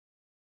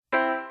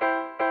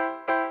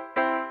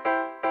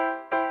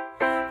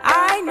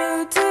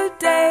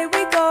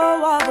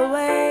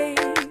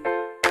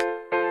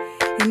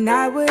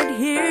I would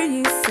hear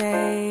you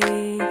say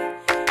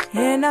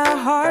in a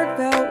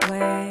heartfelt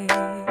way,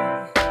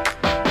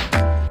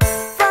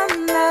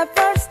 from the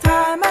first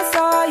time I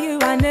saw you,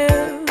 I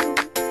knew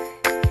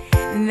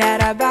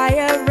that I'd buy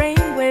a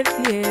ring with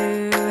you,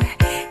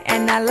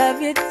 and I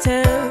love you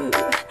too.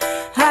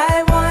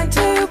 I want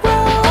to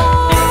grow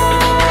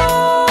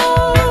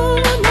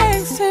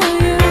next to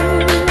you,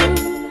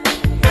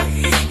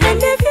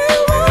 and if you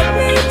want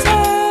me to,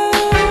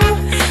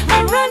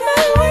 I'll run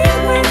away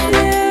with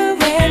you.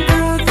 And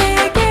through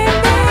thick and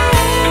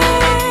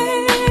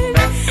thin,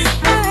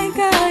 I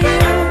got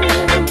you.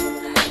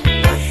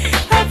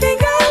 I think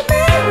I'll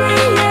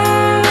marry you,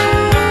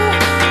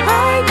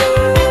 I do.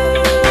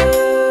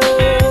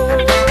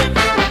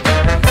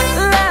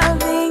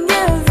 Loving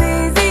you's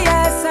easy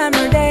as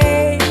summer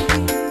days.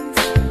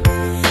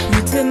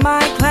 You took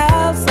my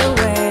clouds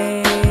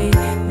away.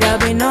 There'll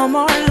be no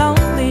more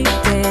lonely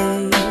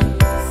days.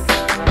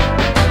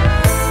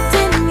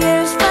 10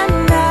 years from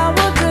now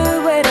we'll do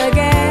it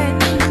again.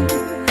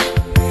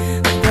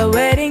 The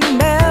wedding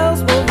bells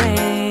will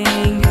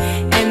ring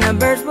and the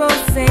birds will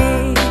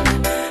sing.